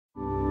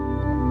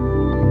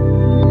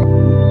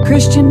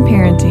Christian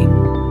Parenting.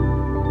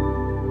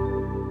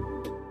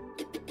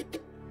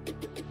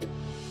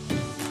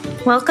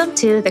 Welcome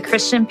to the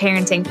Christian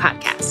Parenting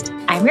Podcast.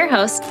 I'm your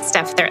host,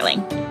 Steph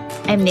Thurling.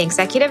 I'm the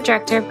Executive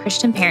Director of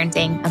Christian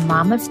Parenting, a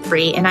mom of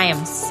 3, and I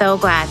am so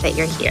glad that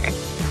you're here.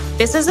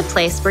 This is a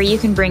place where you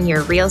can bring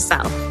your real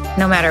self,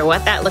 no matter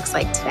what that looks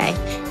like today,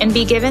 and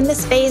be given the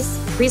space,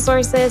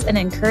 resources, and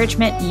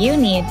encouragement you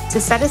need to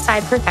set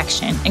aside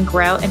perfection and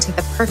grow into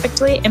the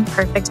perfectly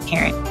imperfect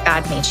parent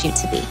God made you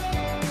to be.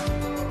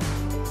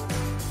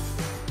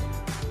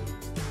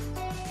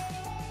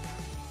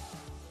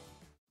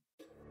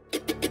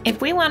 If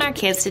we want our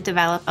kids to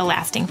develop a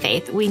lasting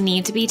faith, we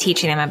need to be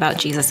teaching them about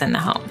Jesus in the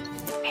home.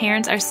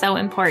 Parents are so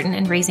important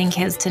in raising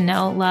kids to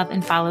know, love,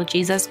 and follow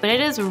Jesus, but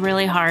it is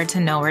really hard to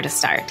know where to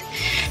start.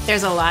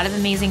 There's a lot of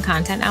amazing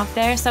content out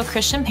there, so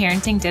Christian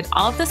Parenting did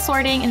all of the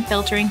sorting and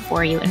filtering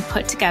for you and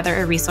put together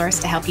a resource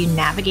to help you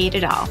navigate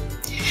it all.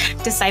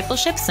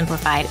 Discipleship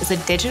Simplified is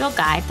a digital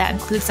guide that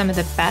includes some of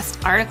the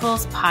best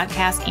articles,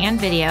 podcasts, and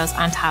videos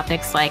on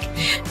topics like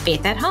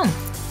faith at home,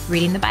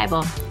 reading the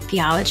Bible,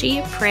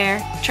 theology,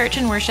 prayer, church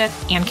and worship,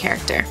 and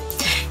character.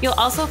 You'll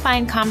also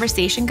find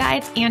conversation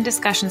guides and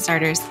discussion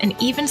starters, and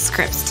even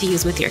scripts to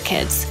use with your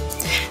kids.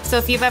 So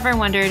if you've ever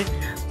wondered,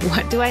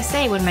 what do I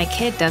say when my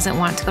kid doesn't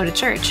want to go to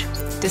church?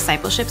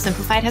 Discipleship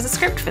Simplified has a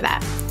script for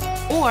that.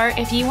 Or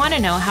if you want to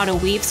know how to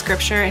weave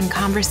scripture and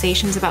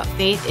conversations about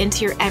faith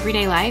into your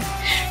everyday life,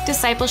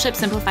 Discipleship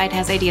Simplified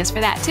has ideas for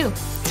that too.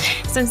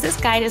 Since this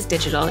guide is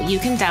digital, you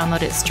can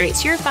download it straight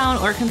to your phone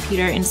or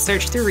computer and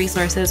search through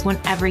resources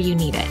whenever you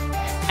need it.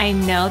 I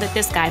know that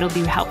this guide will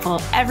be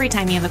helpful every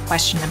time you have a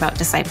question about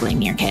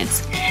discipling your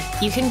kids.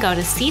 You can go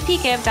to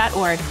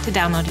cpgive.org to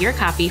download your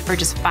copy for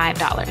just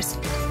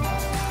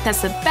 $5.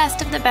 That's the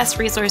best of the best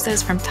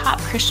resources from top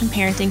Christian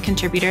parenting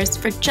contributors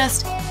for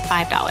just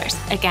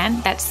 $5.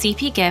 Again, that's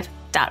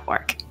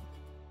cpgive.org.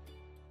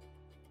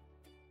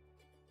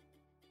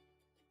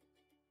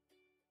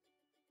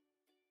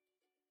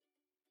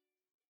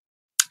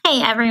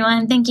 Hey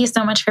everyone, thank you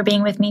so much for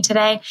being with me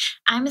today.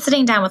 I'm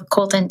sitting down with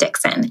Colton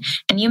Dixon,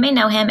 and you may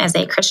know him as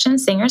a Christian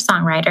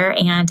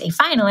singer-songwriter and a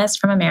finalist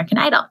from American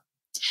Idol.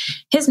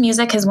 His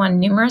music has won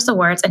numerous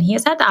awards, and he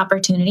has had the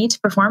opportunity to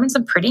perform in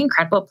some pretty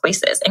incredible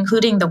places,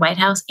 including the White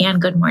House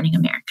and Good Morning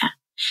America.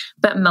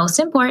 But most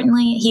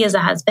importantly, he is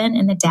a husband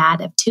and a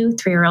dad of 2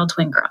 3-year-old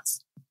twin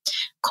girls.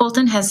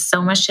 Colton has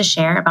so much to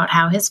share about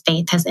how his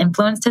faith has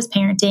influenced his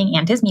parenting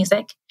and his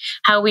music,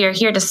 how we are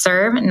here to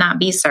serve, not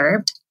be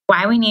served,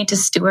 why we need to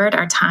steward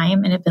our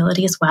time and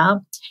abilities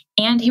well,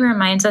 and he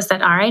reminds us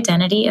that our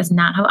identity is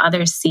not how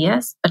others see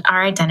us, but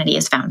our identity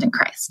is found in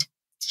Christ.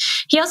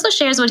 He also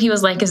shares what he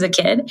was like as a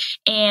kid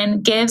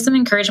and gives some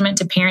encouragement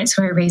to parents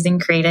who are raising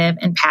creative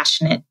and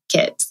passionate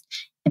kids.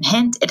 And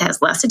hint, it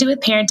has less to do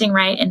with parenting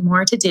right and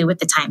more to do with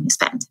the time you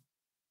spend.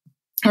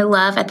 I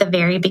love at the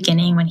very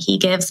beginning when he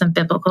gives some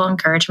biblical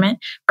encouragement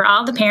for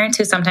all the parents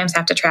who sometimes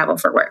have to travel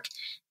for work.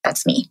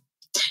 That's me.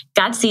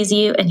 God sees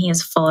you and he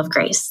is full of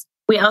grace.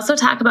 We also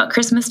talk about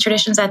Christmas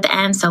traditions at the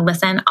end, so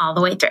listen all the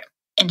way through.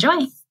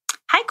 Enjoy.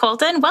 Hi,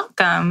 Colton.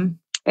 Welcome.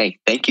 Hey,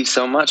 thank you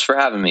so much for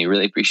having me.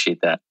 Really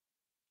appreciate that.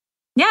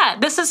 Yeah,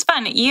 this is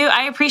fun.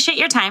 I appreciate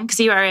your time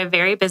because you are a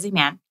very busy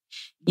man.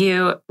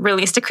 You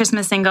released a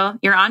Christmas single.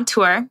 You're on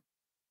tour.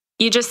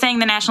 You just sang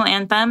the national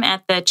anthem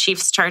at the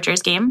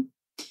Chiefs-Chargers game,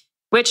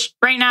 which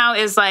right now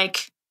is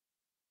like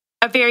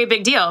a very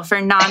big deal for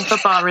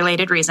non-football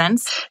related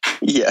reasons.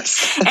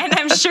 Yes. And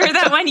I'm sure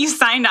that when you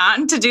signed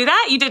on to do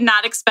that, you did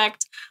not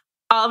expect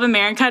all of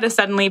America to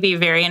suddenly be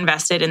very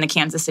invested in the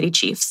Kansas City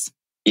Chiefs.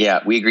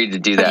 Yeah, we agreed to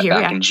do that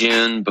back in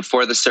June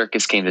before the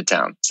circus came to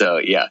town. So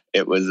yeah,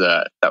 it was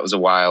that was a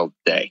wild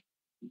day.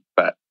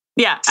 But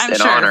yeah, I'm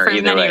sure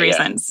for many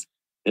reasons.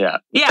 Yeah.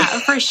 Yeah,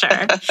 for sure.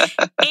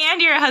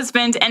 And you're a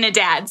husband and a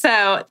dad.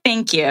 So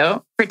thank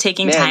you for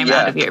taking time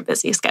out of your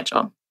busy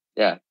schedule.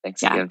 Yeah,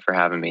 thanks again for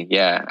having me.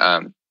 Yeah,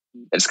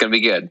 it's going to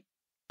be good.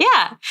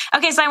 Yeah.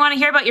 Okay, so I want to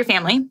hear about your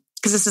family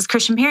because this is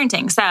Christian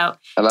parenting. So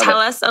tell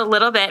us a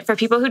little bit, for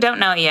people who don't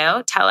know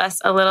you, tell us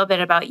a little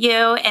bit about you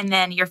and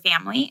then your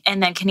family.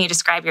 And then can you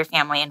describe your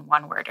family in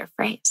one word or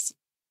phrase?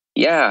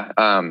 Yeah,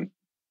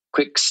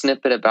 quick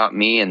snippet about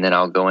me and then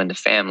I'll go into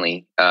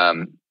family.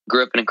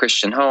 Grew up in a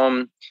Christian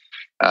home,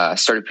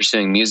 started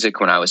pursuing music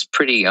when I was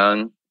pretty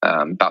young.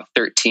 About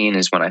 13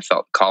 is when I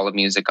felt the call of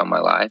music on my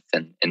life.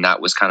 And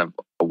that was kind of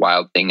a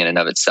wild thing in and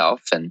of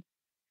itself. And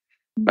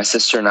my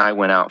sister and I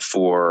went out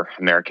for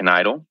American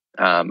Idol.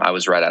 I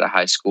was right out of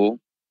high school.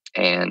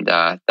 And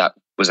that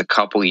was a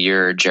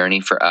couple-year journey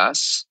for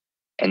us.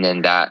 And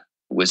then that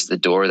was the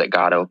door that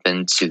God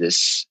opened to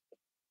this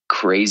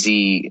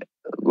crazy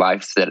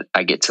life that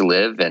I get to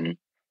live. And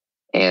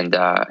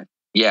I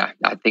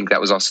think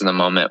that was also the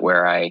moment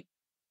where I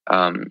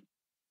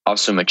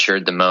also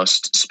matured the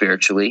most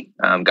spiritually.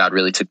 God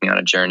really took me on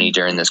a journey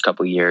during this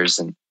couple of years.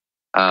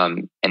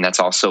 And that's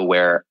also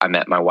where I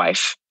met my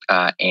wife,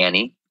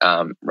 Annie,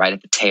 right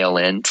at the tail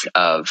end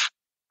of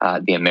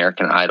the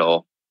American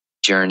Idol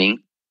journey.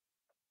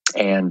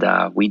 And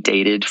we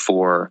dated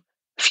for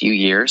few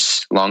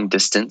years, long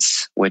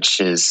distance, which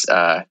is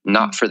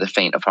not for the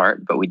faint of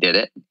heart, but we did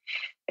it.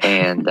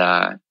 And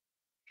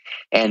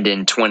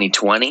in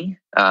 2020,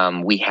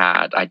 we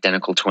had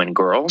identical twin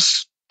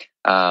girls.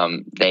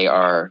 They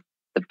are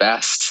the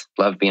best.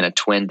 Love being a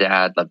twin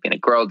dad, love being a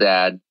girl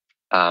dad.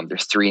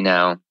 There's 3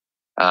 now.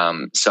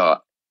 So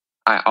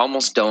I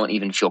almost don't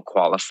even feel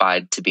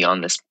qualified to be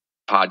on this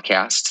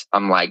podcast.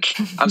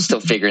 I'm still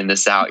figuring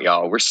this out,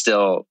 y'all. We're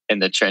still in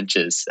the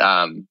trenches,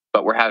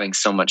 but we're having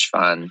so much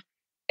fun.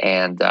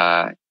 And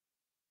that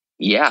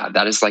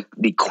is like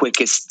the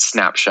quickest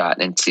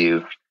snapshot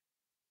into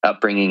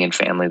upbringing and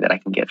family that I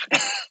can give.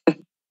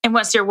 And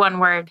what's your one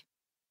word?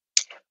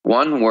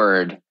 One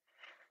word.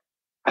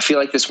 I feel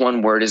like this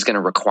one word is going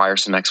to require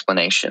some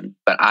explanation,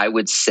 but I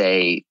would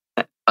say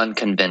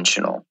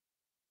unconventional.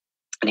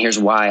 And here's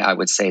why I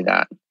would say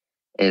that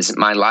is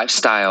my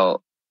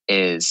lifestyle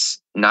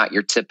is not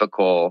your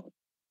typical,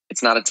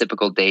 it's not a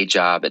typical day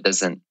job.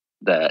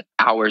 The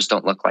hours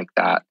don't look like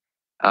that.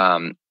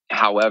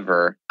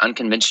 However,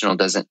 unconventional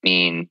doesn't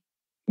mean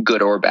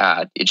good or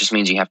bad. It just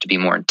means you have to be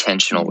more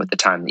intentional with the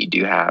time that you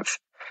do have.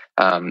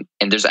 And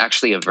there's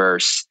actually a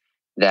verse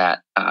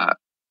that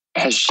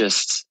has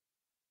just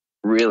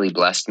really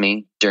blessed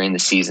me during the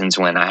seasons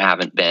when I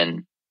haven't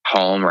been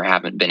home or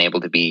haven't been able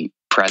to be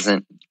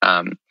present.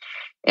 And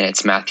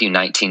it's Matthew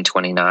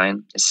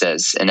 19:29. It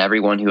says, "And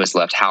everyone who has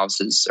left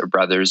houses or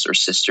brothers or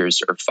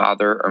sisters or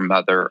father or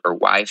mother or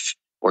wife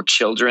or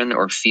children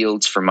or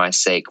fields for my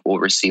sake will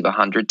receive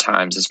 100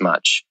 times as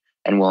much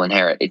and will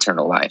inherit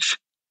eternal life."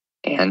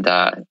 And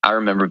I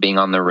remember being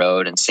on the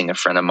road and seeing a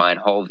friend of mine,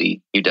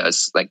 Holvey, who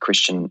does like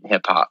Christian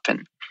hip hop,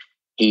 and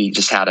he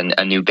just had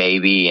a new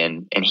baby,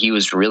 and he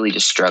was really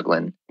just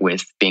struggling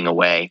with being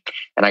away.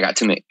 And I got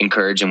to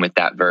encourage him with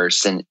that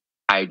verse, and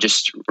I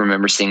just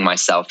remember seeing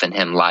myself and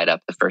him light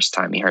up the first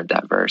time he heard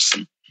that verse.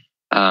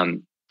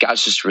 And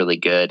God's just really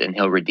good, and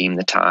He'll redeem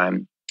the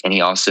time, and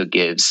He also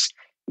gives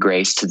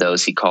grace to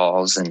those He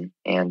calls. And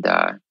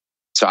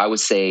so I would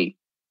say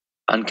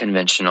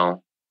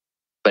unconventional,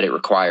 but it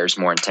requires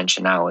more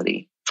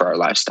intentionality for our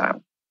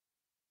lifestyle.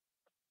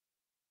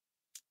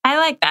 I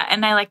like that.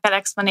 And I like that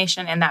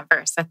explanation in that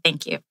verse. So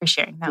thank you for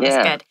sharing. That was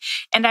good.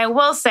 And I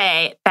will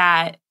say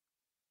that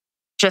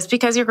just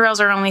because your girls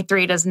are only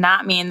 3 does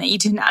not mean that you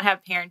do not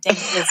have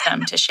parenting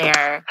wisdom to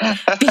share,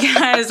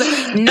 because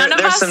none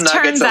of us,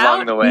 turns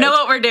out, know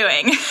what we're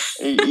doing.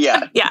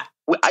 Yeah. Yeah.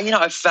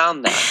 I've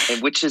found that,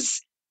 which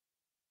is,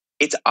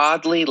 it's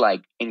oddly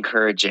like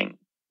encouraging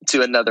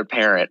to another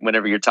parent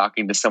whenever you're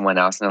talking to someone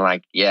else and they're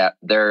like, yeah,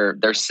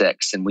 they're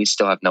 6 and we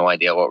still have no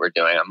idea what we're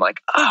doing. I'm like,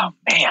 oh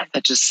man,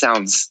 that just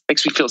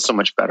makes me feel so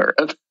much better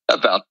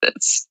about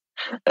this.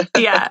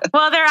 Yeah.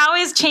 Well, they're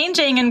always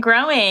changing and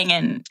growing,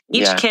 and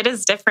each kid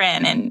is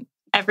different and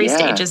every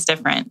stage is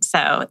different.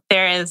 So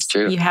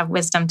you have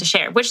wisdom to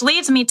share, which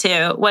leads me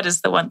to, what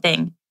is the one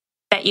thing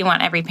that you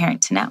want every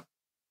parent to know?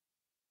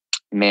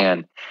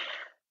 Man,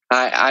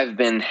 I've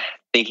been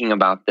thinking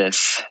about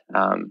this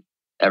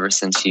ever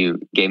since you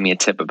gave me a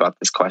tip about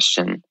this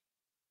question.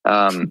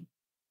 For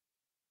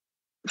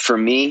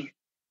me,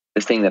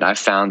 the thing that I've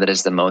found that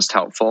is the most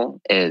helpful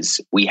is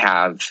we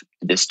have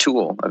this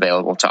tool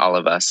available to all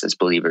of us as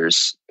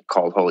believers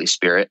called Holy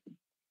Spirit.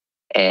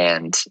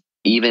 And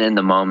even in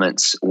the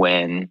moments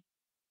when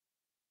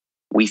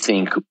we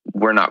think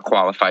we're not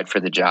qualified for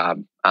the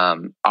job,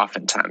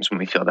 oftentimes when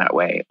we feel that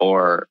way,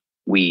 or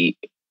we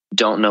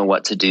don't know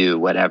what to do,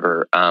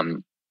 whatever,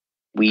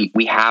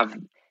 we have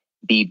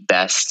the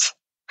best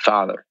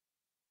Father.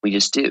 We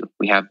just do.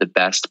 We have the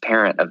best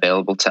parent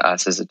available to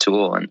us as a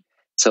tool. And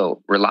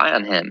so rely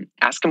on Him,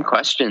 ask Him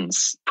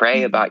questions,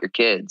 pray about your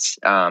kids.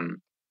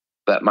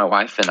 But my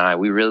wife and I,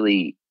 we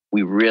really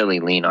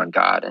lean on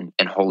God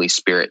and Holy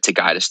Spirit to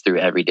guide us through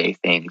everyday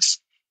things.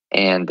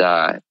 And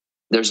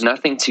there's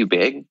nothing too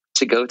big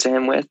to go to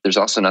Him with. There's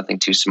also nothing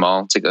too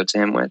small to go to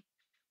Him with.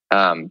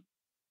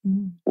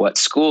 What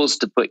schools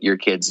to put your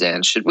kids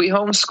in? Should we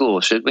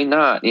homeschool? Should we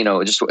not?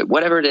 Just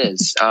whatever it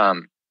is,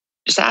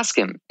 just ask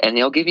Him and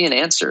He'll give you an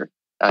answer.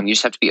 You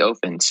just have to be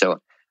open.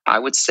 So I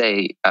would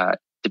say,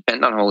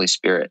 depend on Holy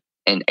Spirit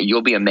and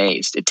you'll be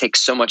amazed. It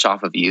takes so much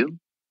off of you.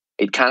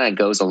 It kind of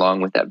goes along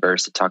with that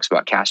verse that talks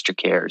about cast your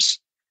cares.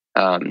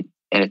 And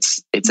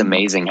it's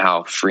amazing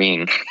how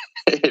freeing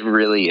it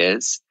really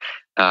is.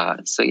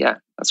 So yeah,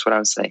 that's what I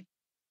would say.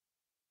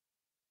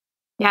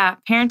 Yeah.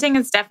 Parenting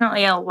is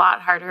definitely a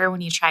lot harder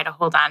when you try to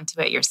hold on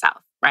to it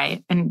yourself,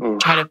 right?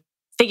 And try to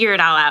figure it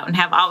all out and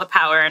have all the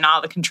power and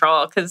all the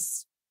control,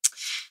 because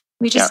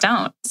we just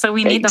don't. So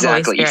we need the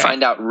Holy Spirit. You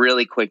find out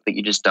really quick that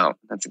you just don't.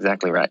 That's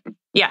exactly right.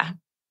 Yeah.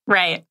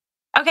 Right.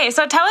 Okay.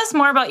 So tell us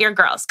more about your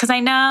girls, because I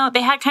know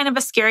they had kind of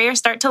a scarier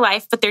start to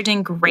life, but they're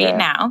doing great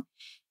now.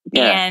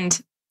 Yeah. And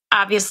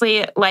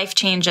obviously life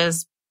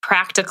changes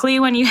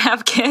practically when you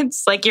have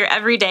kids. Like your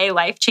everyday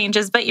life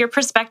changes, but your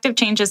perspective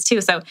changes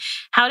too. So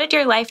how did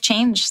your life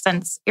change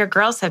since your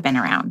girls have been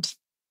around?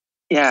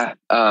 Yeah.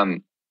 I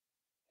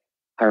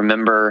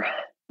remember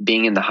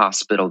being in the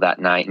hospital that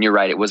night, and you're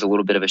right, it was a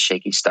little bit of a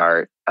shaky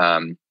start.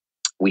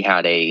 We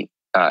had a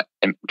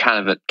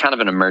kind of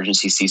an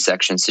emergency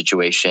C-section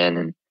situation,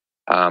 and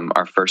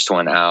our first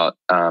one out,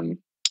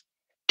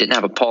 didn't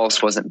have a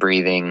pulse, wasn't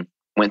breathing,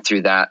 went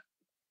through that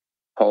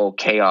whole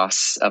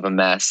chaos of a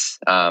mess,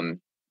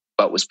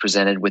 but was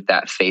presented with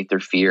that faith or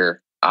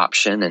fear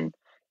option. And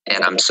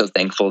I'm so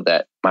thankful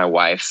that my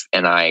wife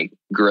and I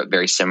grew up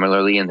very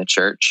similarly in the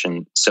church.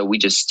 And so we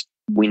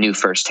knew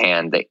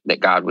firsthand that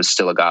God was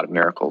still a God of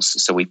miracles.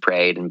 So we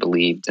prayed and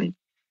believed. And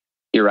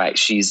you're right,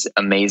 she's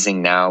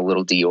amazing now,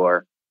 little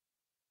Dior.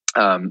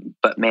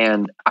 But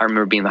man, I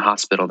remember being in the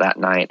hospital that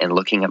night and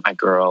looking at my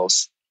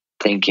girls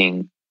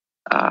thinking,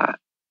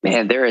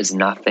 man, there is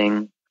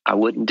nothing I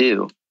wouldn't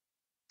do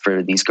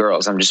for these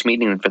girls. I'm just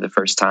meeting them for the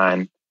first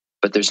time,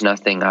 but there's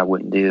nothing I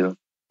wouldn't do.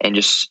 And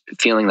just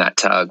feeling that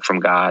tug from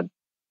God,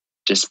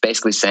 just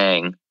basically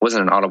saying,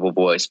 wasn't an audible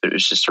voice, but it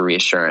was just a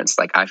reassurance.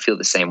 Like, I feel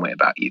the same way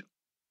about you.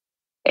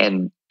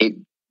 And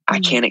I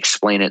can't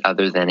explain it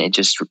other than it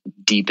just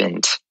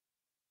deepened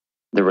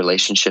the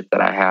relationship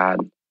that I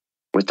had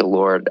with the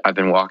Lord. I've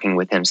been walking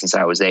with him since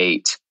I was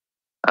 8.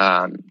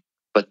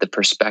 But the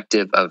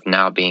perspective of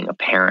now being a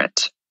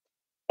parent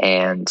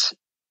and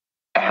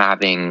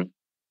having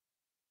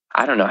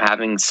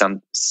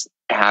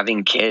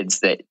kids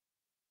that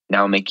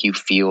now make you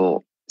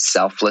feel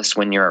selfless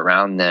when you're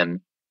around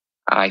them,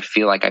 I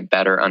feel like I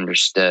better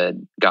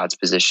understood God's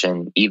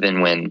position,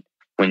 even when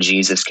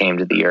Jesus came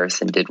to the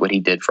earth and did what he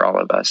did for all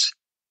of us.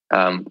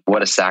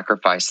 What a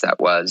sacrifice that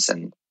was.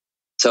 And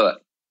so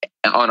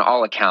on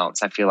all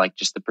accounts, I feel like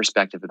just the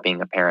perspective of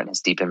being a parent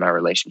has deepened my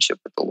relationship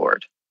with the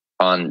Lord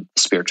on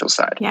the spiritual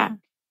side. Yeah.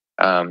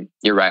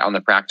 You're right. On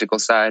the practical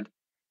side,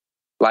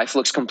 life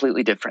looks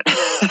completely different.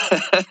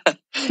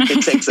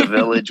 It takes a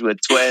village with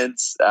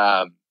twins.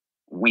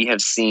 We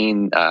have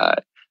seen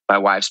my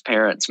wife's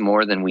parents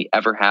more than we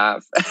ever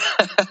have.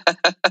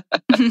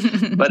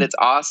 But it's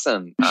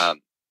awesome.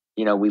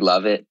 We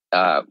love it.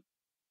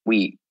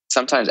 We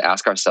sometimes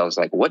ask ourselves,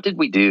 like, what did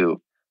we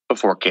do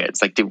before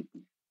kids? Like, did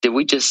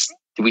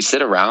we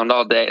sit around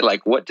all day?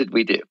 Like, what did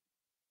we do?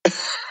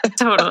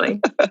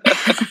 Totally.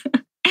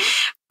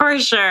 For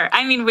sure.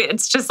 I mean,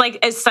 it's just like,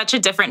 it's such a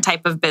different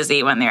type of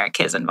busy when there are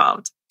kids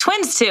involved.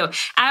 Twins too.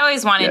 I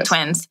always wanted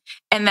twins.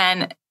 And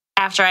then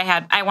after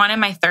I wanted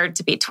my third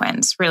to be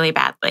twins really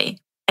badly.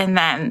 And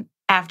then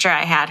after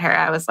I had her,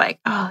 I was like,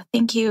 oh,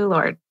 thank you,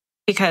 Lord,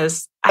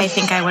 because I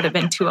think I would have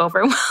been too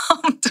overwhelmed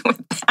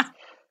with that.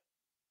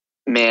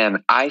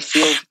 Man,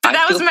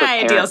 that was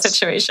my ideal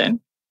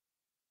situation.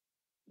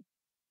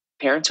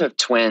 Parents who have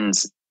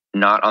twins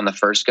not on the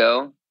first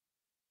go,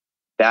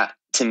 that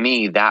to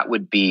me, that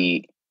would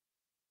be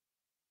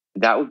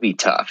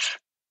tough,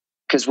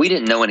 because we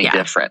didn't know any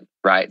different,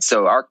 right?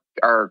 So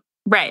our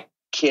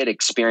kid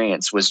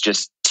experience was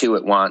just 2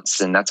 at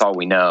once, and that's all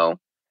we know.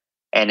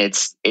 And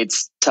it's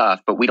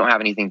tough, but we don't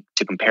have anything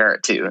to compare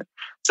it to.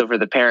 So for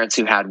the parents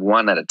who had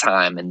 1 at a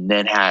time and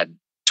then had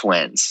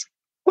twins,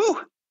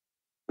 whoo,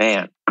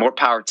 man, more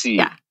power to you.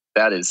 Yeah.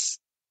 That's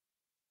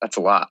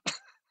a lot.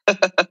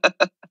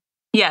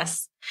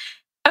 Yes.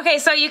 Okay,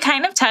 so you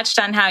kind of touched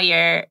on how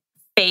your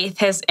faith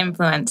has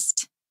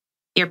influenced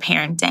your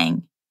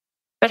parenting,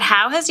 but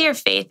how has your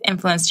faith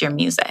influenced your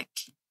music?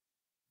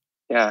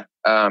 Yeah.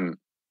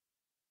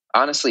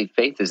 Honestly,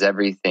 faith is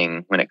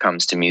everything when it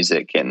comes to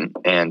music, and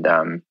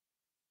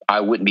I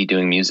wouldn't be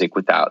doing music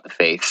without the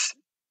faith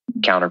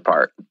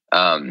counterpart.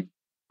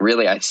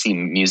 Really, I see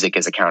music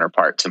as a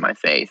counterpart to my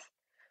faith.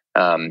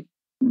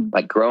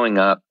 Like growing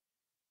up,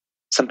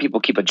 some people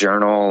keep a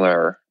journal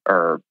or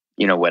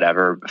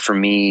whatever. For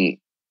me,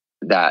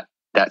 that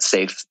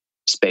safe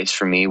space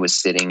for me was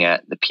sitting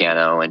at the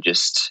piano and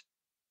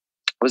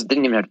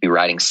didn't even have to be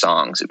writing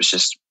songs. It was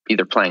just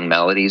either playing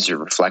melodies or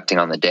reflecting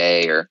on the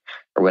day or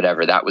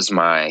whatever. That was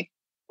my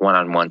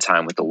one-on-one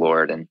time with the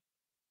Lord.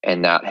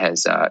 And that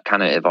has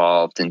kind of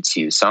evolved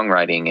into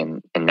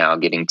songwriting and now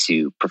getting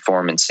to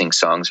perform and sing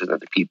songs with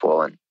other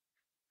people. And,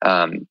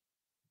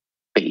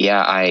 but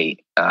yeah,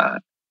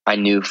 I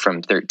knew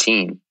from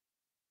 13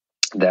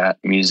 that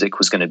music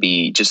was going to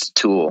be just a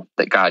tool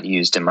that God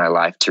used in my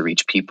life to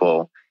reach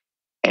people.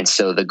 And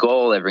so the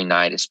goal every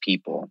night is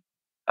people.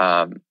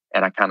 And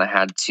I kind of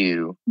had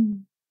to, a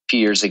few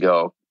years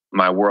ago,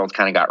 my world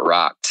kind of got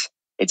rocked.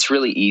 It's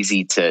really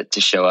easy to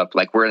show up.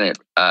 Like, we're in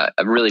a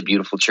really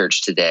beautiful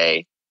church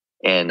today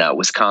in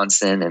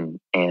Wisconsin.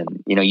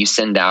 And you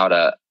send out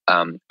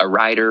a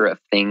rider of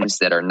things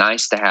that are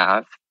nice to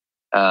have,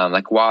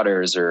 like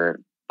waters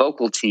or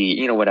vocal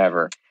tea,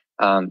 whatever.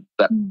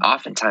 But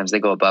oftentimes they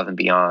go above and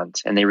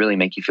beyond, and they really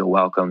make you feel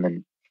welcome.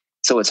 And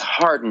so it's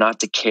hard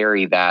not to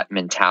carry that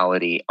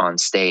mentality on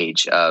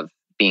stage of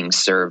being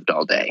served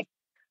all day.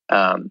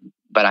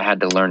 But I had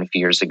to learn a few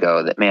years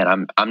ago that,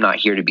 man, I'm not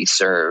here to be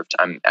served.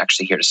 I'm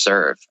actually here to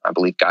serve. I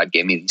believe God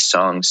gave me these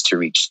songs to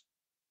reach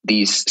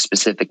these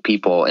specific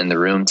people in the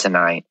room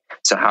tonight.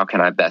 So how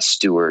can I best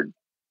steward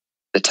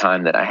the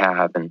time that I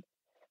have? And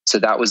so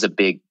that was a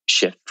big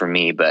shift for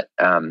me. But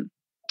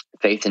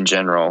faith in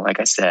general,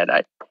 like I said,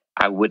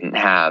 I wouldn't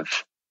have,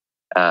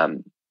 I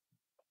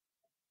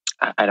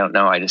don't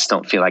know. I just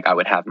don't feel like I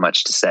would have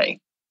much to say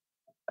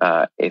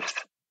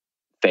if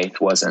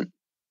faith wasn't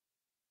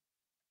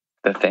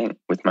the thing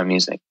with my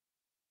music.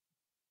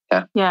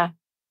 Yeah.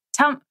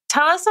 Tell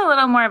us a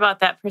little more about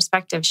that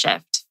perspective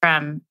shift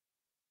from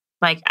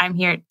like, I'm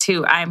here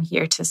to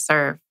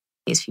serve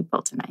these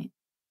people tonight.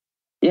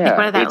 Yeah. Like,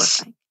 what did that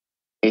look like?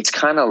 It's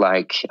kind of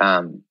like,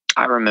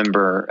 I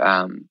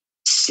remember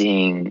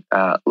seeing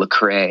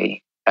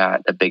Lecrae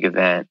at a big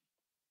event,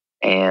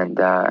 and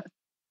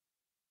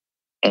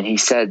he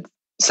said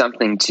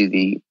something to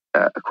the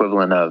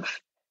equivalent of,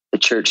 the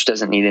church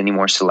doesn't need any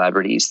more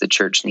celebrities. The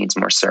church needs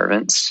more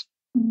servants.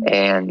 Mm-hmm.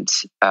 And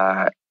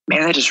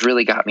man, that just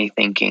really got me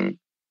thinking.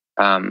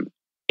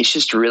 It's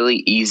just really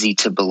easy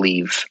to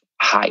believe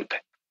hype.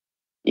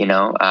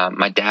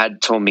 My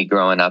dad told me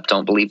growing up,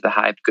 don't believe the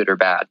hype, good or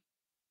bad.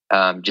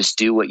 Just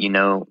do what you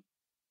know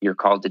you're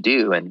called to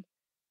do. And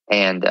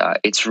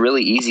it's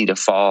really easy to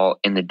fall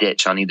in the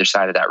ditch on either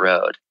side of that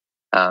road.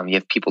 You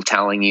have people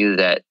telling you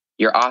that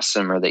you're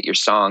awesome, or that your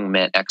song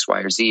meant X, Y,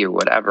 or Z, or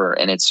whatever.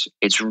 And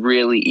it's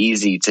really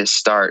easy to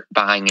start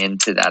buying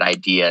into that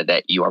idea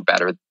that you are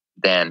better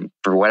than,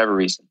 for whatever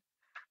reason.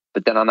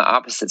 But then on the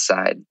opposite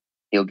side,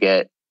 you'll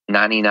get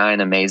 99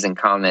 amazing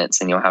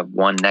comments and you'll have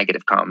one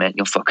negative comment.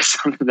 You'll focus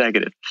on the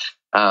negative.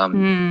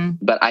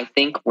 But I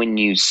think when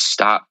you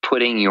stop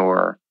putting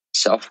your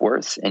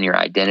self-worth and your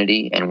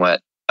identity in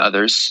what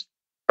others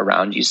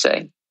around you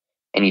say,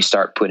 and you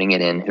start putting it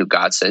in who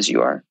God says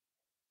you are,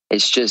 it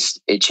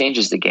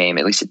changes the game.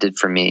 At least it did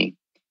for me.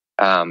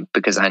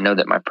 Because I know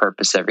that my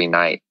purpose every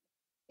night,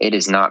 it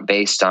is not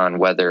based on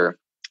whether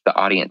the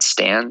audience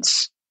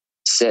stands,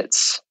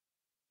 sits,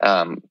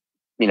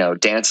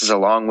 dances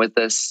along with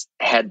us,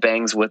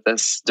 headbangs with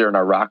us during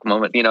our rock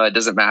moment. It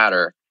doesn't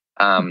matter.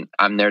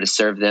 I'm there to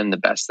serve them the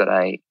best that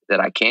I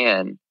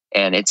can.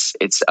 And it's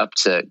up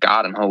to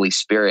God and Holy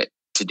Spirit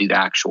to do the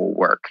actual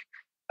work.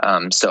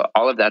 So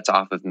all of that's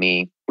off of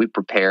me. We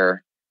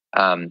prepare.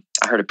 I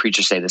heard a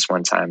preacher say this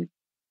one time: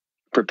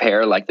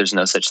 prepare like there's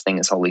no such thing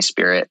as Holy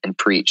Spirit, and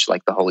preach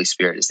like the Holy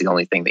Spirit is the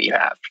only thing that you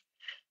have.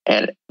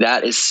 And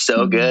that is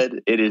so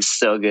good. It is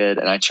so good.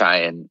 And I try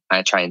and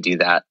do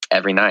that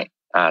every night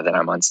that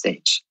I'm on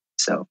stage.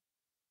 So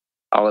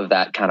all of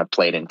that kind of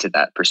played into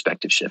that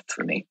perspective shift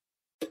for me.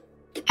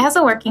 As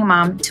a working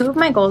mom, 2 of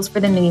my goals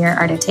for the new year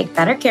are to take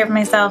better care of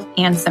myself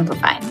and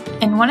simplify.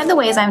 And one of the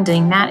ways I'm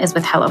doing that is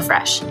with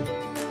HelloFresh.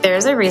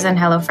 There's a reason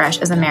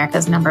HelloFresh is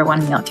America's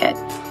 #1 meal kit.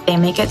 They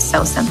make it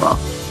so simple.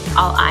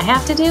 All I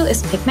have to do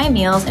is pick my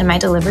meals and my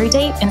delivery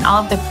date, and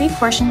all of the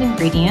pre-portioned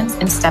ingredients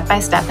and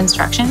step-by-step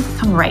instructions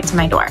come right to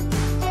my door.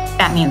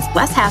 That means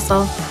less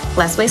hassle,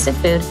 less wasted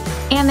food,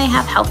 and they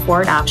have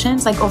health-forward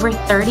options like over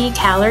 30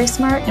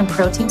 calorie-smart and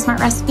protein-smart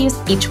recipes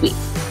each week.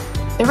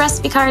 The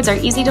recipe cards are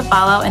easy to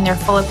follow and they're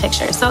full of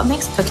pictures, so it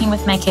makes cooking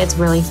with my kids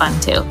really fun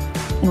too.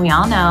 And we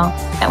all know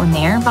that when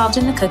they are involved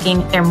in the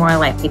cooking, they're more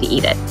likely to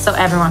eat it, so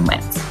everyone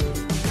wins.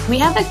 We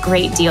have a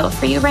great deal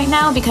for you right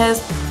now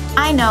because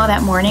I know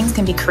that mornings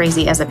can be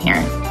crazy as a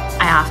parent.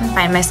 I often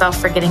find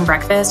myself forgetting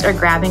breakfast or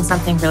grabbing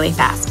something really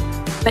fast.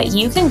 But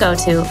you can go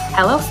to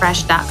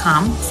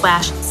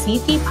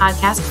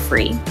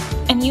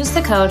hellofresh.com/CPPodcastFree and use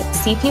the code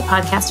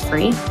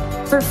CPPodcastFree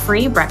for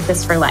free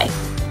breakfast for life.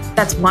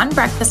 That's one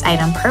breakfast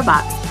item per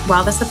box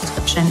while the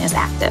subscription is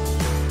active.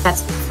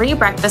 That's free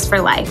breakfast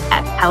for life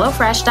at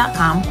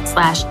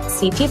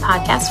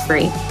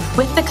hellofresh.com/CPPodcastFree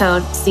with the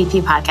code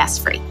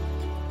CPPodcastFree.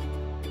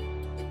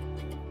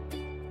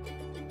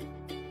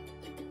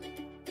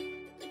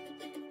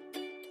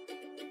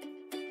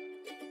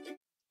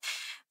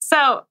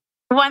 So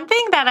one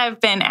thing that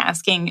I've been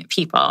asking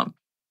people,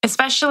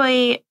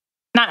 especially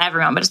not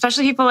everyone, but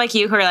especially people like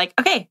you who are like,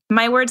 okay,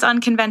 my word's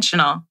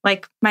unconventional.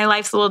 Like my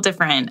life's a little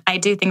different. I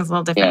do things a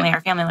little differently. Yeah.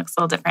 Our family looks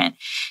a little different.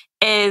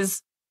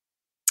 Is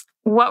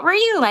what were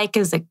you like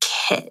as a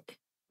kid?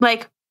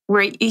 Like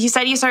where you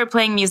said you started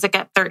playing music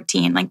at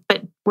 13, like,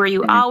 but were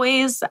you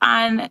always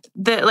on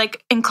the,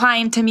 like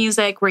inclined to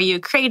music? Were you a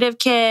creative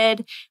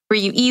kid? Were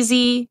you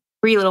easy?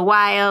 Were you a little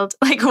wild?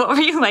 Like what were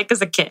you like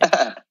as a kid?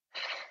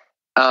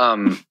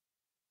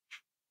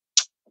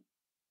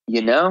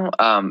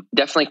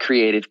 Definitely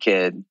creative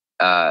kid.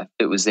 If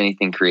it was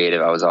anything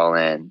creative, I was all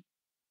in.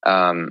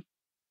 I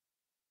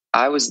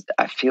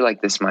feel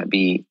like this might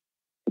be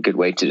a good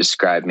way to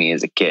describe me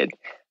as a kid.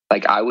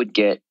 Like I would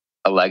get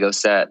a Lego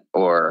set,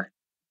 or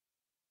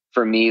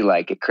for me,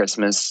 like at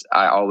Christmas,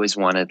 I always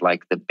wanted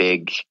like the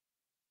big,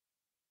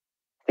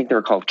 I think they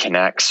were called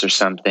Connects or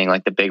something,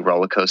 like the big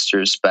roller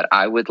coasters, but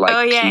I would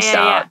like peace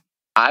out. Yeah.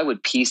 I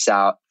would peace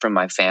out from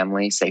my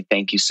family, say,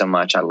 thank you so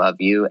much. I love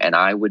you. And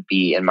I would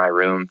be in my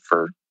room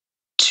for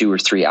 2 or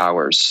 3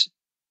 hours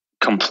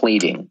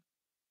completing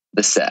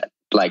the set.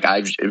 Like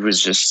it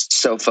was just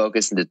so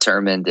focused and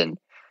determined.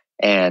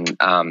 And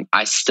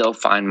I still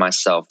find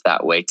myself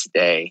that way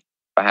today.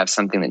 If I have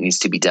something that needs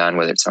to be done,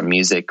 whether it's on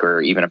music or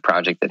even a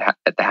project at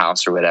the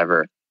house or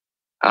whatever,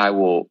 I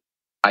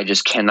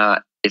just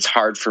cannot, it's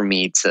hard for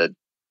me to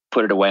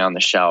put it away on the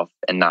shelf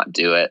and not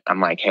do it. I'm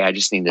like, hey, I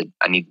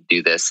need to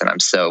do this. And I'm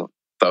so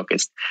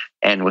focused.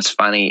 And what's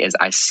funny is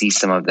I see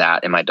some of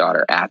that in my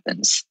daughter,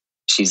 Athens.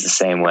 she's the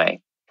same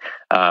way.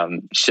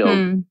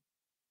 She'll,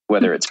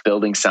 whether it's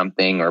building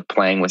something or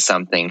playing with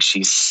something,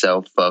 she's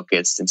so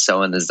focused and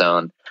so in the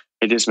zone.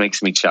 It just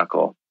makes me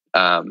chuckle.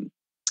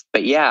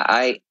 But yeah,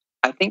 I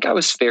think I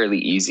was fairly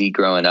easy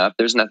growing up.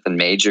 There's nothing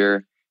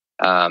major.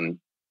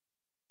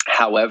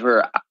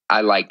 However,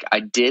 I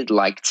did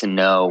like to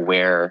know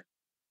where's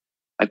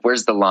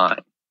the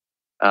line?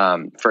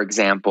 For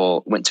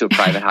example, went to a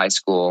private high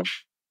school,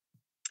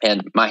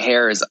 and my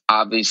hair is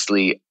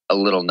obviously a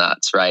little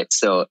nuts, right?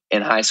 So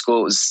in high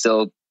school, it was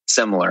still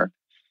similar.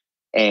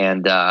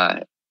 And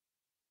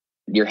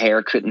your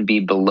hair couldn't be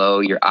below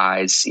your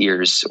eyes,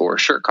 ears, or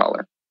shirt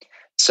collar.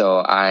 So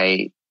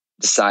I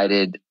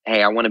decided,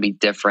 hey, I want to be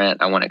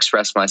different. I want to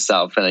express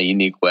myself in a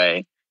unique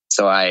way.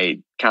 So I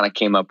kind of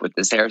came up with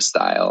this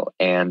hairstyle,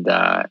 and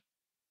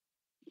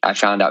I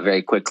found out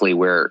very quickly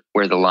where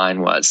the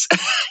line was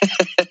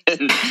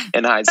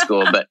in high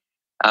school, but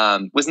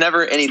was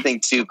never anything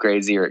too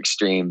crazy or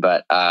extreme.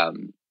 But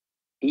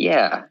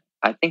yeah,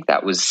 I think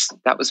that was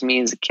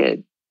me as a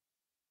kid.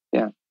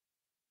 Yeah.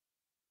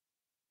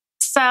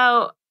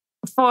 So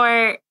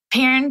for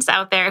parents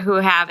out there who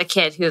have a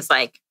kid who's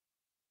like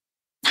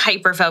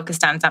hyper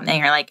focused on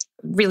something or like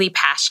really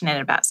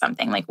passionate about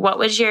something, like what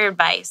would your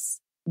advice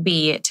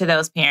be to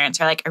those parents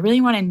who are like, I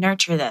really want to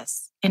nurture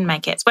this in my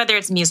kids, whether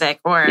it's music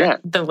or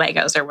the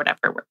Legos or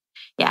whatever?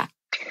 Yeah.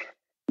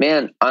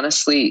 Man,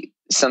 honestly,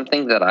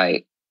 something that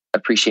I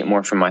appreciate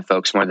more from my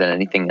folks more than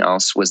anything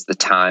else was the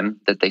time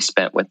that they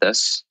spent with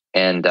us.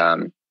 And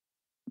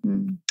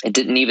it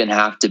didn't even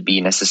have to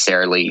be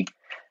necessarily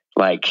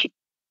like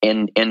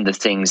in the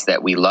things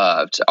that we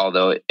loved,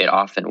 although it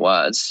often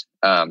was.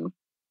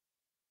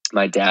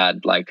 My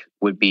dad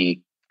would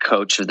be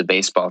coach of the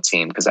baseball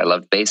team because I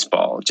loved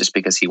baseball, just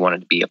because he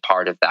wanted to be a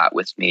part of that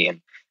with me.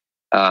 And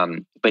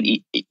but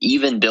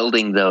even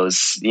building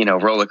those,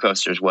 roller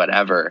coasters,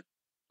 whatever,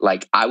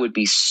 I would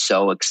be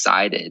so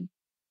excited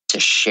to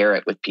share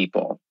it with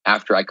people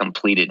after I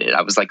completed it.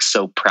 I was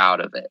so proud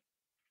of it.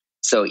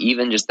 So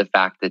even just the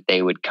fact that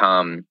they would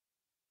come,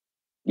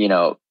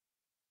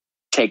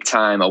 take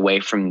time away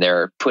from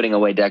their putting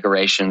away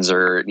decorations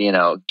or,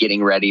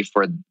 getting ready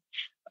for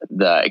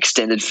the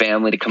extended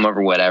family to come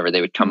over, whatever,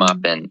 they would come up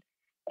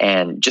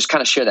and just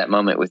kind of share that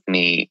moment with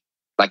me.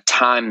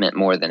 Time meant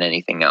more than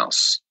anything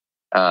else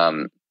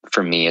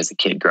for me as a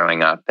kid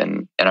growing up.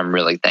 And I'm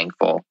really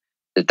thankful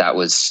that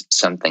was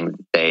something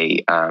that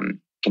they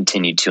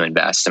continued to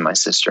invest in my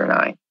sister and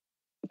I.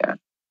 Yeah.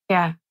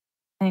 Yeah.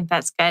 I think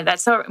that's good.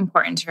 That's so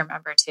important to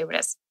remember too, but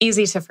it's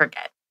easy to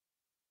forget.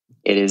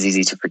 It is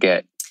easy to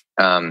forget.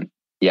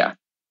 Yeah,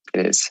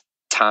 it is.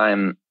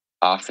 Time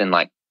often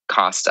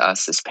cost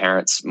us as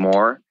parents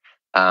more,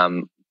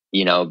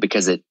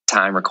 because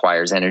time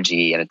requires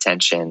energy and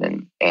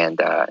attention.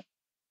 And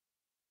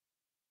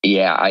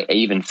I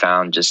even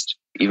found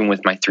even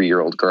with my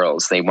 3-year-old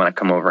girls, they want to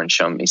come over and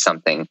show me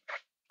something.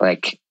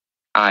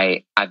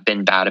 I've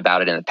been bad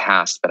about it in the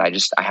past, but I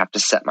have to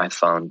set my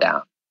phone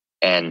down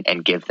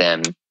and give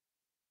them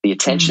the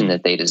attention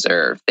that they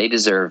deserve. They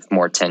deserve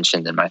more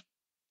attention than my,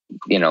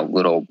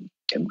 little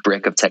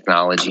brick of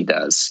technology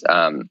does.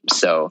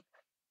 So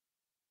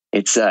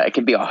it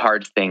can be a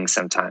hard thing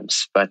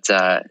sometimes, but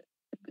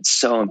it's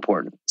so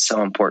important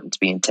to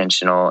be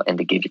intentional and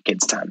to give your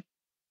kids time.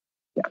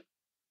 Yeah.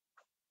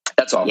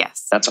 That's all.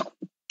 Yes. That's all.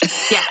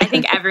 Yeah. I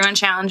think everyone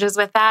challenges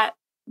with that.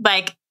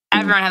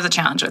 Everyone has a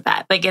challenge with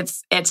that.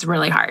 It's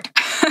really hard,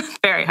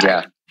 very hard.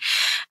 Yeah.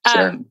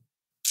 Sure.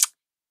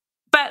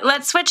 But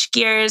let's switch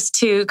gears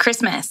to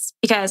Christmas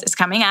because it's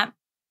coming up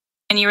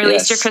and you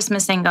released your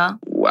Christmas single.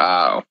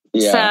 Wow.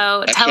 Yeah.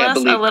 So tell us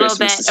a little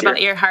Christmas bit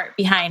about your heart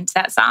behind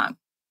that song.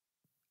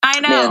 I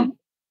know.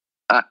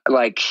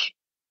 Man,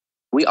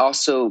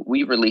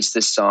 we released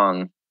this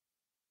song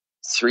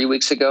 3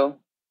 weeks ago,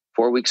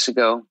 4 weeks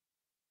ago.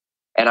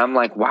 And I'm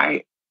like,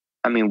 why?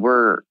 I mean,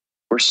 we're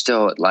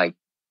still at the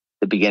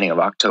beginning of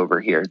October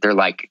here. They're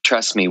like,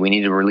 trust me, we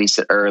need to release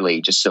it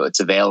early just so it's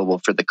available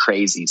for the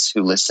crazies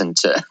who listen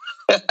to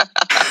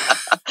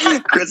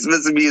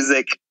Christmas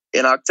music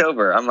in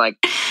October. I'm like,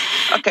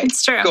 okay,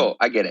 it's true. Cool.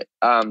 I get it.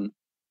 No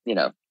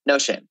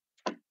shame.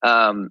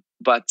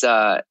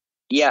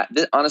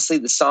 Honestly,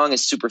 the song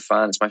is super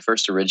fun. It's my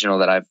first original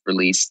that I've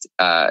released,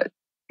 in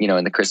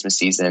the Christmas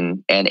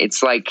season. And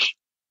it's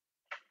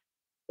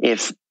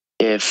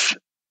if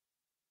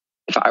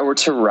I were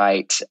to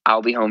write,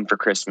 I'll be home for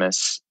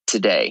Christmas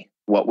today,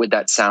 what would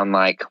that sound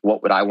like?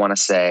 What would I want to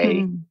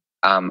say?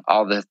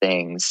 All the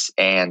things.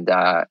 And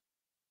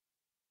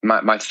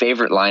my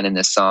favorite line in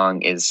this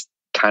song is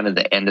kind of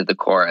the end of the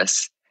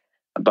chorus.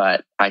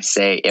 But I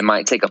say, it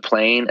might take a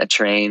plane, a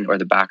train, or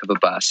the back of a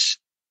bus,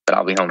 but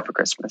I'll be home for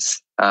Christmas.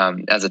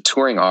 As a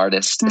touring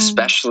artist,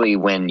 especially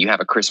when you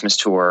have a Christmas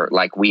tour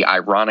like we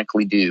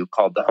ironically do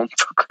called the Home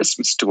for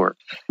Christmas Tour,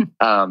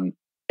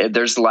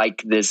 there's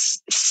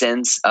this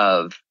sense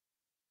of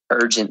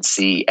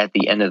urgency at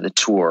the end of the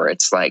tour.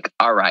 It's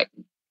all right,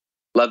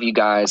 love you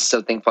guys.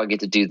 So thankful I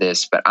get to do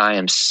this, but I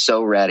am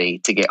so ready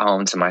to get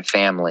home to my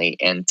family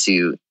and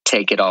to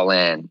take it all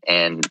in,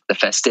 and the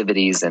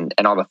festivities and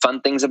all the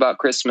fun things about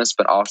Christmas,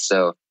 but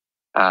also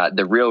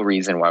the real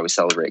reason why we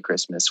celebrate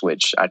Christmas,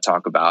 which I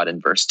talk about in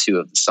verse 2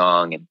 of the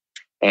song.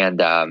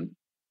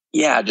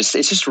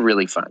 It's just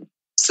really fun.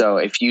 So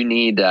if you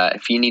need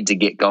to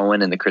get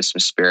going in the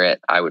Christmas spirit,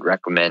 I would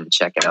recommend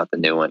checking out the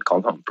new one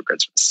called Home for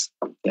Christmas.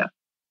 Yeah.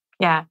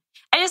 Yeah.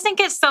 I just think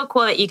it's so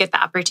cool that you get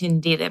the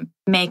opportunity to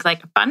make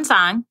like a fun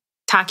song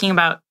talking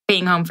about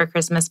being home for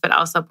Christmas, but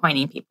also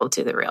pointing people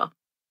to the real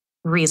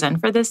reason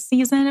for this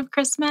season of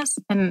Christmas.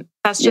 And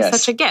that's just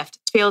such a gift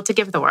to be able to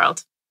give the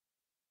world.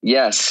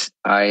 Yes,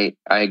 I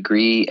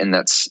agree. And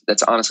that's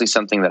honestly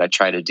something that I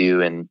try to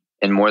do in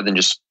more than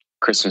just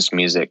Christmas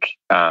music.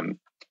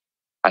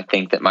 I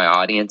think that my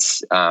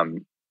audience,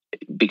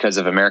 because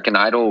of American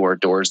Idol or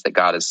doors that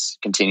God is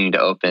continuing to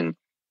open,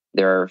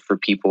 they're for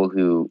people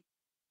who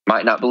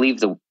might not believe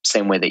the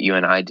same way that you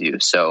and I do.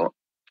 So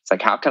it's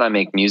like, how can I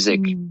make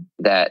music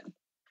that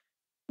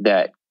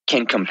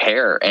can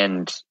compare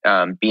and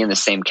be in the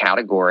same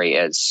category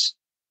as,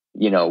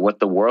 what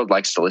the world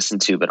likes to listen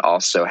to, but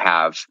also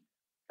have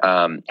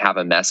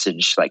a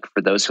message, like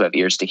for those who have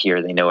ears to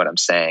hear, they know what I'm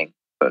saying.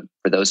 But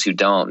for those who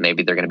don't,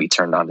 maybe they're going to be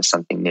turned on to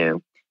something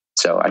new.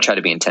 So I try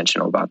to be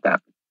intentional about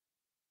that.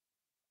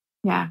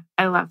 Yeah,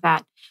 I love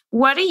that.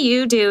 What do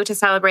you do to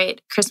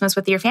celebrate Christmas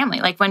with your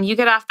family? Like when you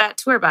get off that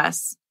tour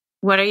bus,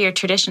 what are your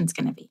traditions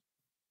going to be?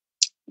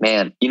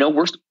 Man,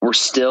 we're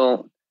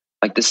still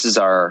like, this is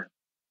our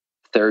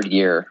third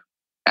year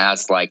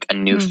as like a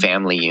new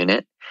family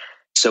unit.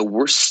 So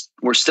we're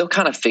still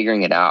kind of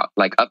figuring it out.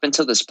 Like up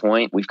until this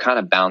point, we've kind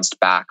of bounced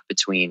back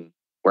between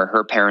where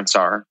her parents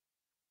are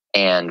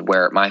and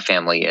where my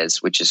family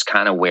is, which is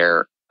kind of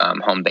where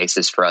home base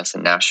is for us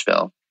in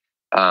Nashville.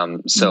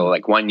 So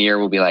like one year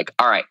we'll be like,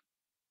 all right,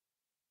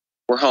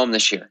 we're home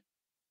this year.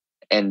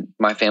 And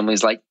my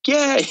family's like,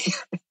 yay.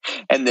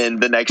 And then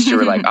the next year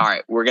we're like, all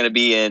right, we're going to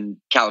be in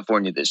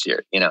California this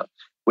year.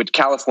 With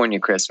California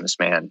Christmas,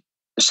 man,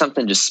 there's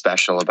something just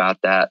special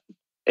about that.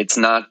 It's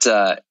not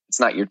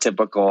your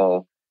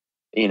typical,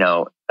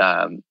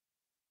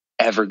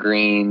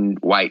 evergreen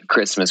white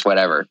Christmas,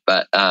 whatever.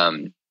 But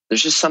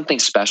there's just something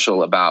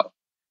special about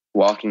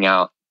walking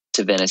out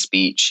to Venice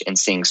Beach and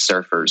seeing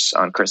surfers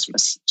on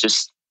Christmas.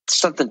 Just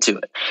something to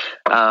it.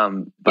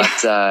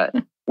 But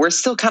we're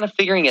still kind of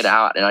figuring it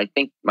out. And I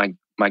think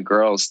my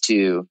girls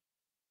too,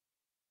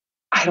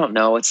 I don't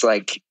know. It's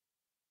like,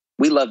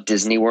 we love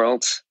Disney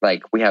World.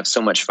 Like we have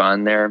so much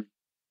fun there.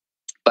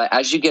 But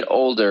as you get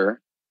older,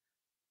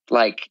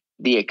 like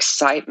the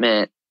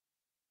excitement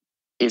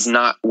is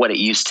not what it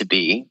used to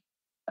be,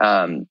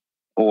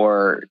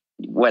 or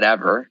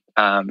whatever.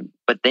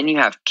 But then you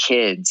have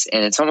kids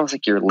and it's almost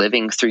like you're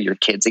living through your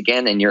kids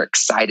again, and you're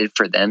excited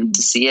for them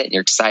to see it. And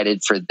you're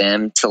excited for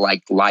them to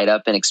like light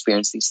up and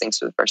experience these things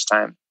for the first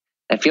time.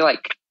 I feel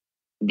like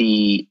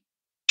the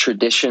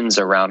traditions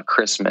around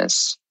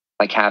Christmas,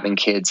 like having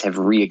kids, have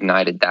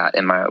reignited that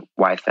in my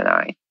wife and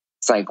I.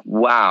 It's like,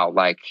 wow,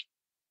 like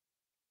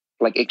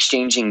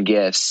exchanging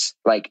gifts,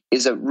 like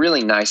is a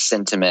really nice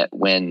sentiment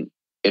when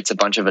it's a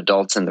bunch of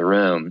adults in the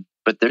room,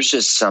 but there's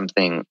just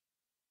something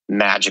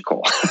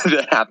magical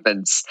that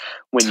happens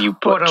when you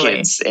put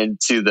kids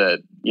into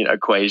the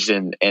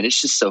equation, and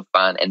it's just so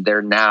fun. And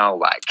they're now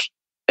like,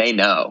 they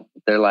know,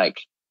 they're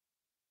like,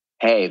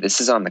 hey, this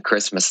is on the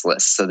Christmas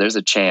list, so there's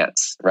a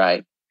chance,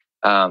 right?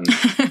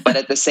 But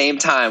at the same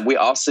time, we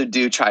also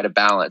do try to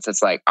balance.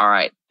 It's like, all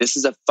right, this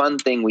is a fun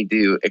thing we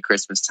do at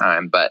Christmas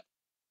time, but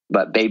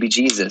baby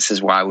Jesus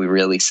is why we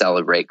really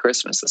celebrate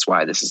Christmas. That's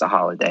why this is a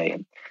holiday.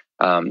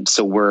 And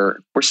so we're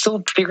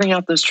still figuring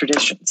out those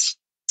traditions.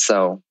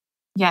 So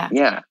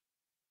yeah.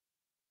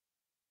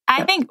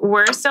 I think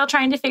we're still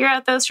trying to figure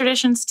out those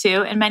traditions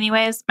too, in many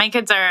ways. My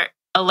kids are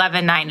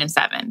 11, 9, and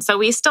 7. So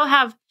we still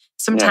have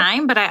some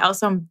time, but I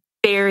also am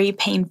very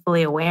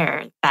painfully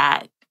aware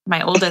that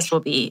my oldest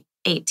will be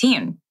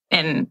 18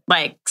 in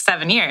like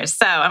 7 years.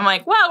 So I'm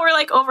like, well, we're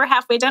like over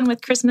halfway done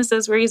with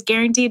Christmases where he's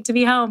guaranteed to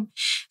be home.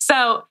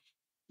 So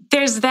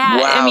there's that.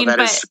 Wow, I mean, that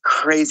is a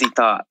crazy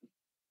thought.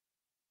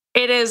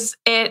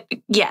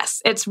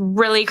 Yes, it's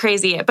really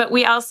crazy. But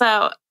we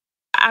also,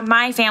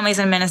 my family's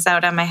in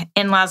Minnesota, my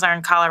in-laws are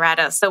in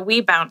Colorado. So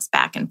we bounce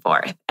back and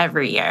forth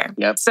every year.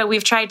 Yep. So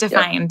we've tried to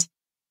find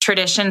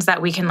traditions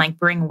that we can like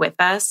bring with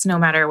us no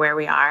matter where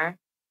we are.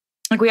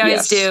 Like we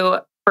always do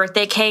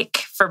birthday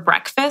cake for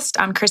breakfast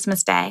on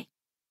Christmas Day.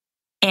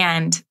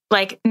 And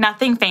like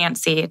nothing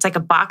fancy. It's like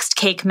a boxed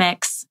cake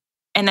mix.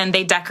 And then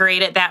they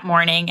decorate it that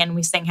morning and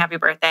we sing happy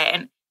birthday.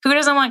 And who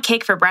doesn't want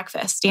cake for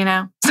breakfast, So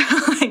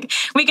like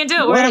we can do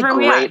it wherever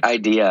we are. What a great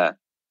idea.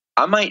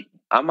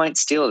 I might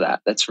steal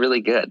that. That's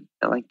really good.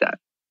 I like that.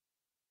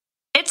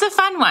 It's a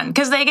fun one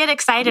because they get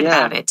excited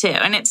about it too.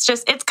 And it's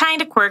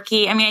kind of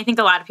quirky. I mean, I think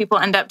a lot of people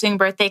end up doing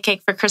birthday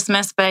cake for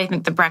Christmas, but I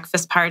think the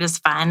breakfast part is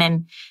fun.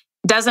 And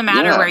it doesn't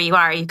matter where you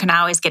are, you can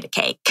always get a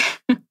cake.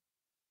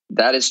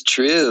 That is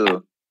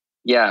true.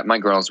 Yeah, my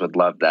girls would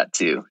love that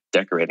too,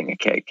 decorating a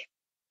cake.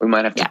 We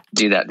might have to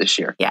do that this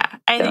year. Yeah,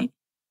 I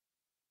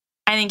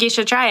I think you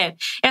should try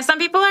it. Yeah, some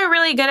people are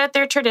really good at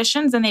their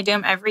traditions and they do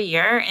them every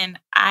year. And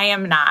I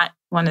am not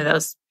one of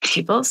those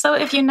people. So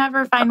if you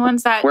never find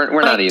ones that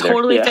we're not either.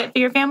 Totally fit for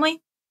your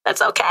family,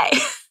 that's okay.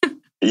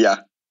 Yeah.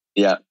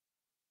 Yeah.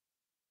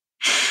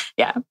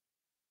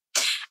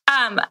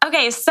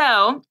 Okay,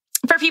 so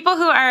for people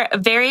who are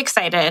very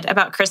excited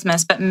about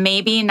Christmas, but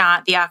maybe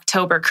not the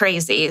October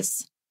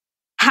crazies,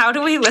 how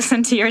do we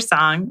listen to your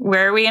song?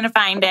 Where are we going to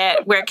find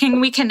it? Where can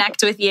we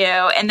connect with you?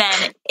 And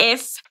then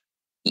if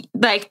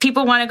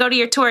people want to go to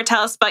your tour,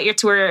 tell us about your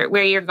tour,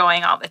 where you're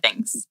going, all the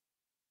things.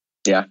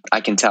 Yeah, I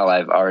can tell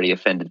I've already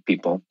offended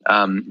people.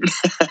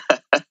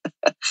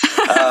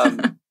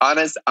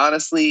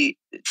 Honestly,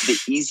 the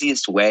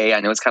easiest way, I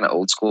know it's kind of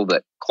old school,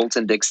 but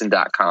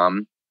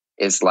coltondixon.com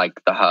is like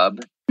the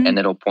hub, and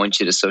it'll point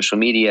you to social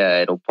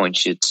media. It'll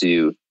point you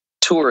to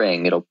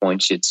touring. It'll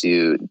point you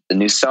to the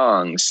new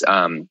songs.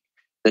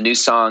 The new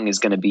song is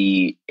going to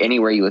be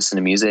anywhere you listen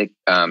to music,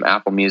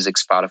 Apple Music,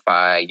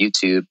 Spotify,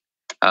 YouTube,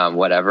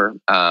 whatever.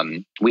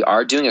 We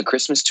are doing a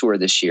Christmas tour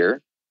this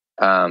year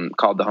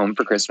called the Home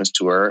for Christmas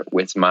Tour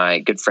with my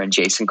good friend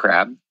Jason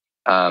Crabb,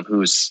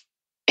 who's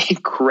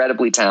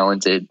incredibly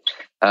talented.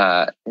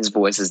 His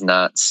voice is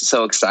nuts.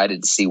 So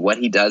excited to see what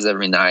he does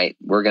every night.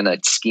 We're going to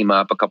scheme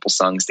up a couple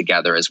songs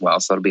together as well.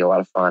 So it'll be a lot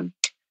of fun.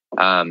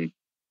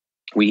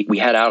 We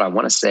head out, I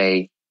want to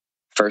say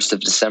 1st of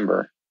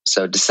December.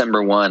 So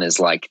December 1 is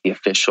like the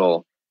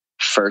official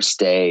first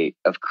day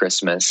of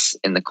Christmas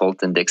in the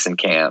Colton Dixon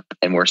camp.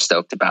 And we're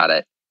stoked about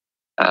it.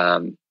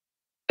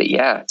 But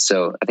yeah,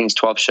 so I think it's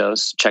 12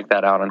 shows. Check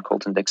that out on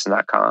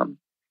coltondixon.com.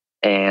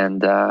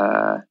 And,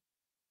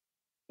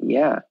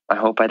 yeah, I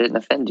hope I didn't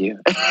offend you.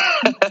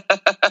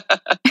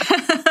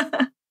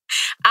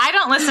 I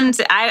don't listen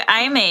to,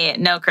 I'm a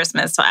no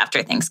Christmas till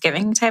after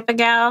Thanksgiving type of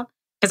gal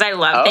because I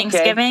love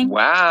Thanksgiving.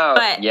 Wow.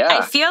 But yeah.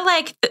 I feel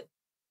like,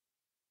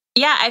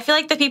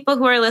 the people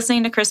who are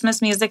listening to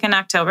Christmas music in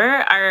October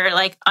are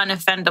like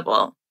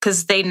unoffendable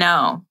because they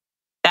know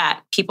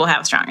that people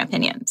have strong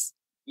opinions.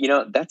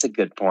 That's a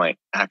good point,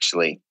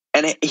 actually.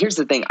 And here's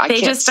the thing.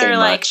 They just are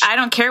like, I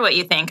don't care what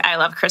you think. I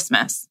love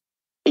Christmas.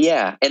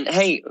 Yeah. And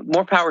hey,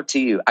 more power to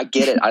you. I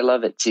get it. I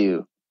love it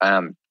too.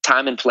 Time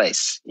and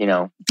place,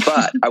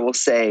 but I will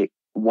say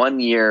one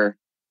year,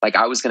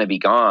 I was going to be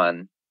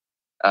gone.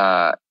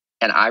 And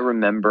I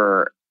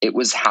remember it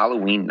was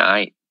Halloween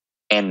night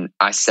and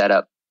I set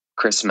up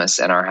Christmas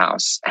in our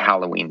house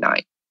Halloween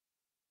night.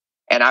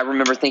 And I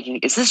remember thinking,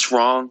 is this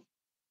wrong?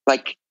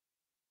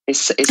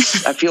 It's,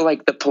 I feel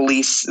like the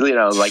police,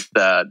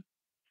 the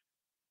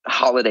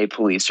holiday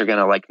police are going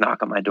to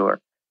knock on my door.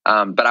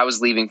 But I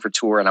was leaving for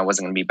tour and I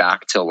wasn't going to be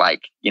back till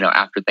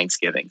after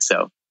Thanksgiving.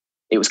 So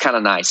it was kind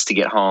of nice to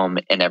get home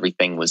and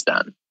everything was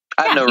done.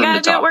 I have no room to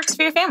talk. Do what works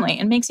for your family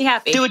and makes you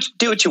happy. Do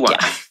what you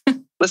want. Yeah.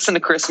 Listen to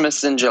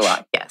Christmas in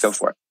July. Yes. Go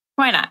for it.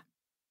 Why not?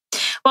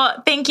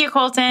 Well, thank you,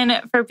 Colton,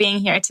 for being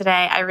here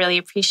today. I really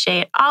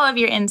appreciate all of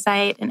your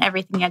insight and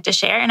everything you had to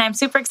share. And I'm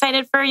super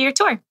excited for your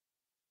tour.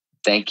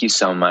 Thank you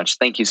so much.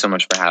 Thank you so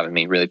much for having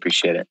me. Really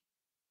appreciate it.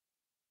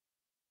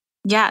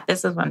 Yeah,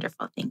 this is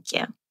wonderful. Thank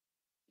you.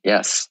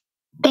 Yes.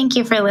 Thank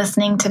you for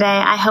listening today.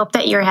 I hope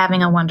that you're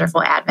having a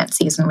wonderful Advent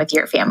season with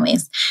your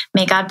families.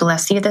 May God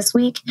bless you this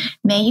week.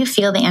 May you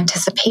feel the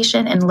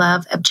anticipation and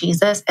love of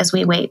Jesus as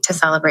we wait to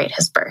celebrate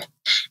his birth.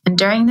 And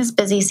during this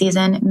busy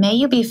season, may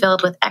you be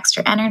filled with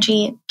extra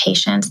energy,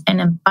 patience, and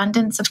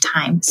abundance of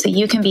time so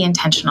you can be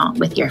intentional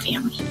with your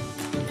family.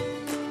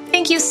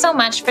 Thank you so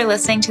much for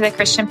listening to the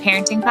Christian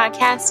Parenting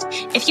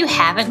Podcast. If you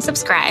haven't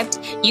subscribed,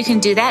 you can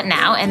do that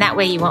now, and that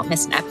way you won't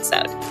miss an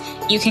episode.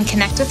 You can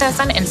connect with us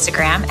on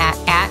Instagram at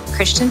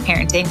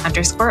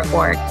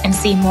ChristianParenting_org and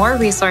see more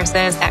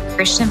resources at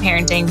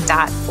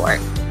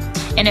ChristianParenting.org.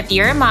 And if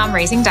you're a mom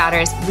raising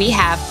daughters, we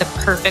have the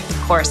perfect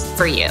course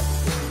for you.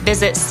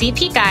 Visit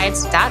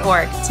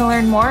cpguides.org to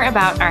learn more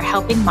about our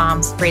Helping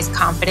Moms Raise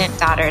Confident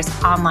Daughters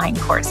online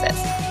courses.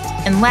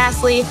 And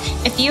lastly,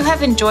 if you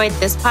have enjoyed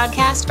this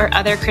podcast or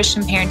other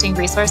Christian parenting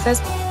resources,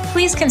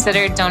 please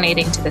consider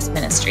donating to this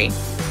ministry.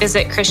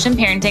 Visit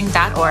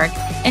ChristianParenting.org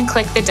and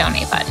click the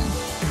donate button.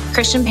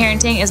 Christian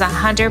Parenting is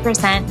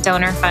 100%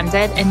 donor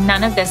funded, and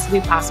none of this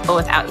would be possible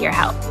without your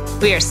help.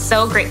 We are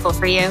so grateful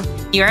for you.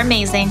 You're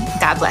amazing.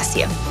 God bless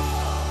you.